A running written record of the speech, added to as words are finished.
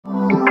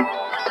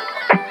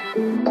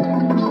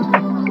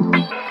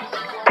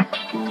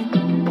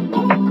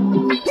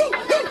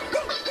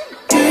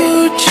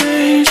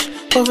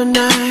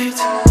overnight.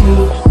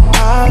 You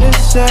out of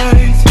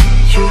sight.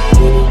 You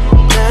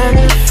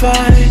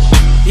magnified.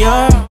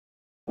 You're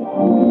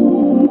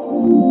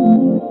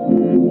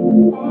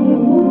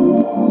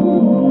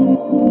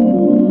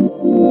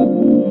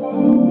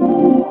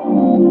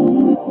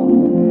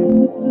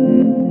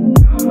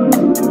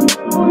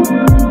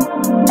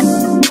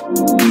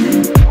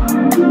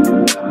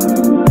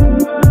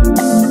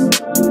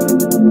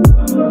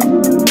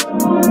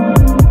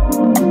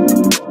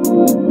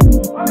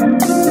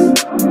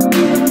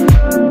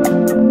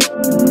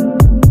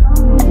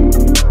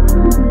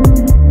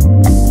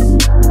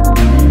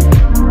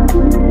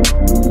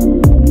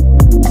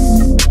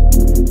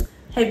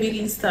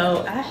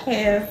so I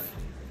have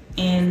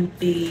in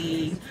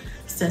the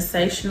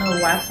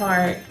Sensational Y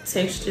Part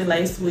texture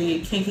lace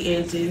with kinky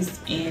edges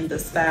in the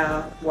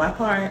style Y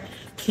Part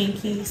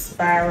Kinky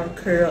Spiral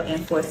Curl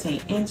in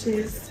 14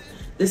 inches.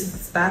 This is a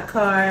stock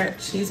card.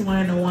 She's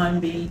wearing the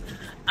 1B.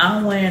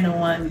 I'm wearing the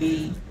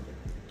 1B.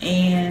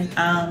 And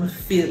I'm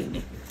feeling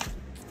it.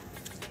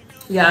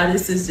 Y'all,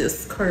 this is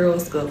just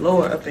curls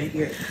galore up in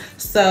here.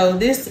 So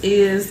this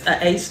is a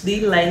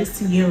HD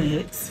lace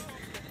unit.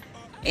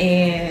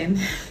 And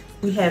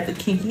we have the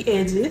kinky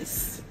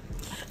edges.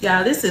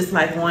 Y'all, this is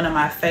like one of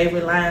my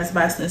favorite lines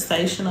by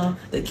Sensational,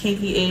 the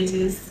kinky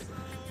edges,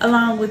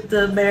 along with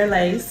the bare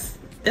lace.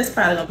 That's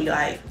probably gonna be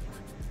like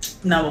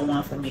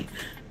 #1 for me.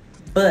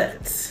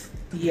 But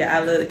yeah, I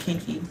love the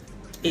kinky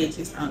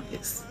edges on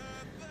this.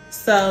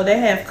 So they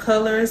have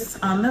colors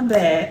on the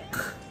back,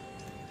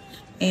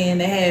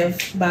 and they have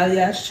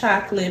balayage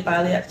chocolate,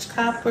 balayage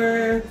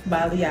copper,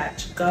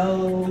 balayage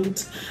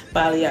gold,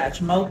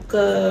 balayage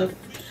mocha,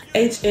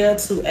 HL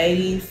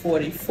 280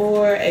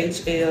 44,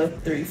 HL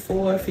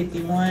 34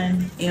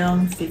 51,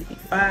 M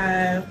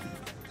 55,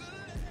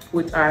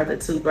 which are the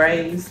two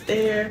grays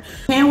there.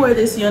 You can wear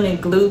this unit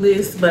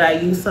glueless, but I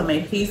use some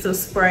adhesive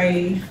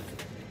spray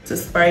to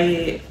spray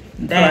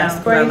it down. I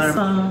spray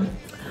some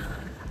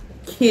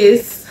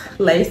Kiss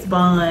lace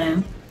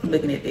bond. I'm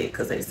looking at that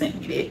because they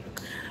sent me that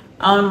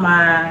on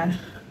my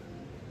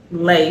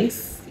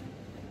lace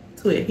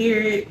to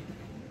adhere it.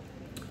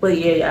 But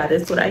yeah, y'all,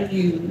 that's what I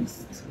use.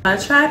 I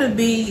try to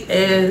be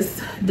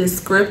as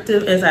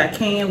descriptive as I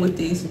can with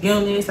these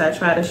units. I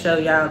try to show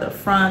y'all the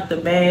front, the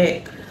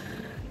back,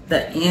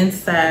 the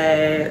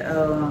inside,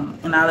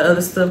 and all the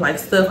other stuff, like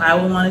stuff I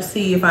would want to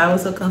see if I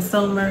was a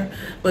consumer.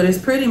 But it's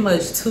pretty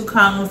much 2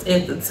 combs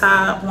at the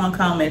top, 1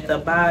 comb at the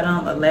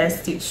bottom,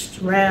 elastic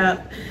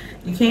strap.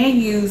 You can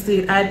use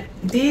it. I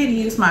did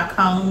use my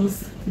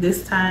combs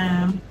this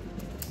time.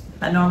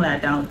 Normally I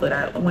don't, but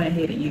I went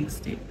ahead and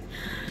used it.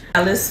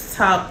 Now let's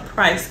talk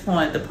price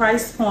point. The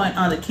price point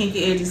on the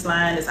Kinky Edges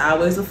line is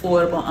always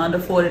affordable, under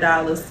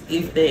 $40,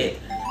 if that.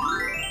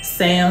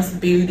 Sam's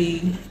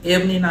Beauty,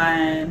 Ebony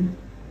Line.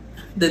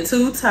 The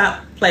 2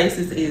 top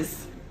places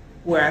is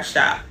where I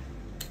shop.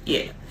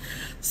 Yeah.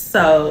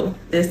 So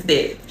that's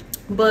that.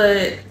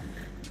 But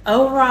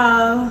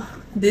overall,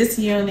 this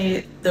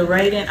unit, the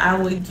rating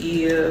I would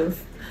give,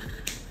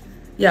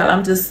 y'all,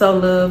 I'm just so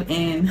loved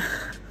and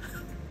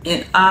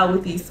in awe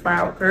with these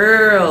spiral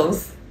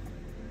curls.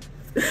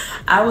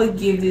 I would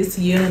give this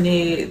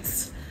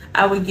unit,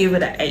 I would give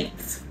it an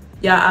 8.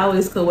 Y'all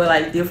always could wear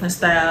like different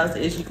styles.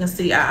 As you can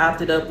see, I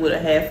opted up with a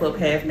half up,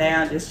 half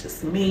down. That's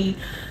just me,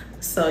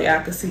 so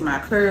y'all can see my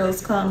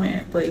curls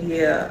coming. But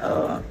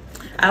yeah,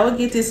 I would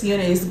get this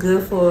unit. It's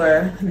good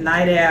for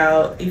night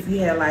out. If you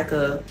have like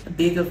a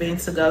big event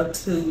to go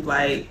to,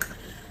 like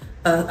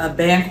a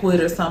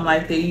banquet or something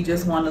like that, you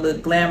just want to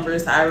look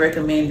glamorous, I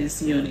recommend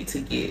this unit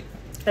to get.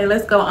 Okay,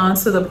 let's go on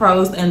to the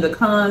pros and the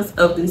cons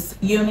of this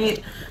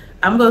unit.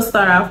 I'm gonna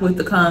start off with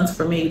the cons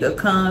for me. The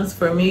cons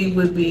for me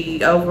would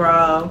be,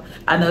 overall,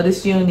 I know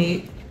this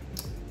unit,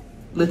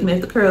 looking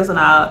at the curls and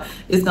all,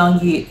 is gonna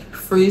get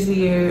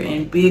frizzier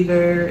and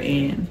bigger,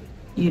 and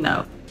you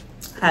know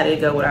how they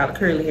go with all the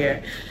curly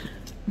hair.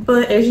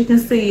 But as you can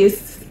see,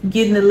 it's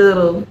getting a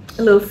little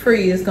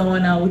frizz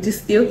going on, which is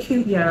still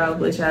cute, y'all,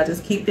 but y'all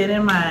just keep that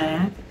in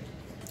mind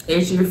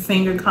as you're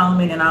finger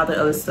combing and all the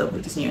other stuff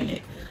with this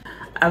unit.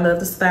 I love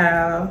the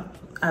style.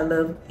 I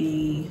love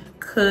the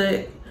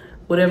cut,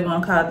 whatever you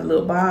want to call it, the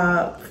little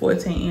bob,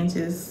 14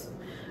 inches.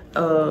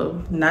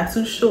 Not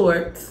too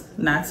short,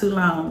 not too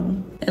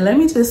long. And let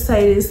me just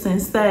say this,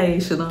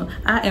 sensational.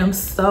 I am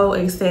so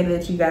excited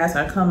that you guys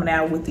are coming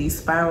out with these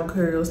spiral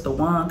curls, the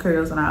wand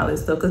curls and all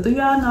this stuff. Because do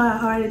y'all know how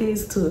hard it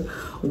is to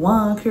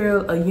wand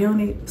curl a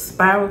unit,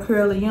 spiral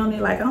curl a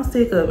unit? Like, I'm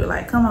sick of it.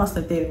 Like, come on,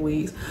 synthetic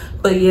wigs.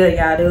 But yeah,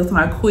 y'all, that was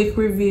my quick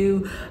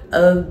review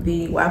of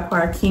the Y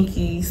Part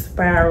Kinky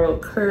Spiral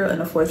Curl in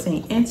the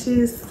 14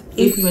 inches.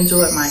 If you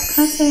enjoyed my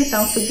content,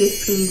 don't forget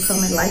to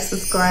comment, like,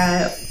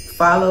 subscribe,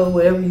 follow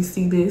wherever you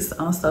see this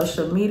on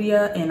social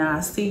media, and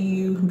I'll see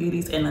you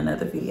beauties in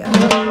another video.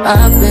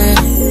 I've been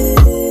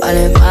all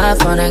in my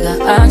phone, I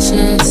got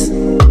options,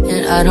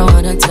 and I don't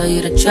wanna tell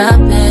you to drop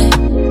it,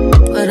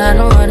 but I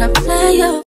don't wanna play you.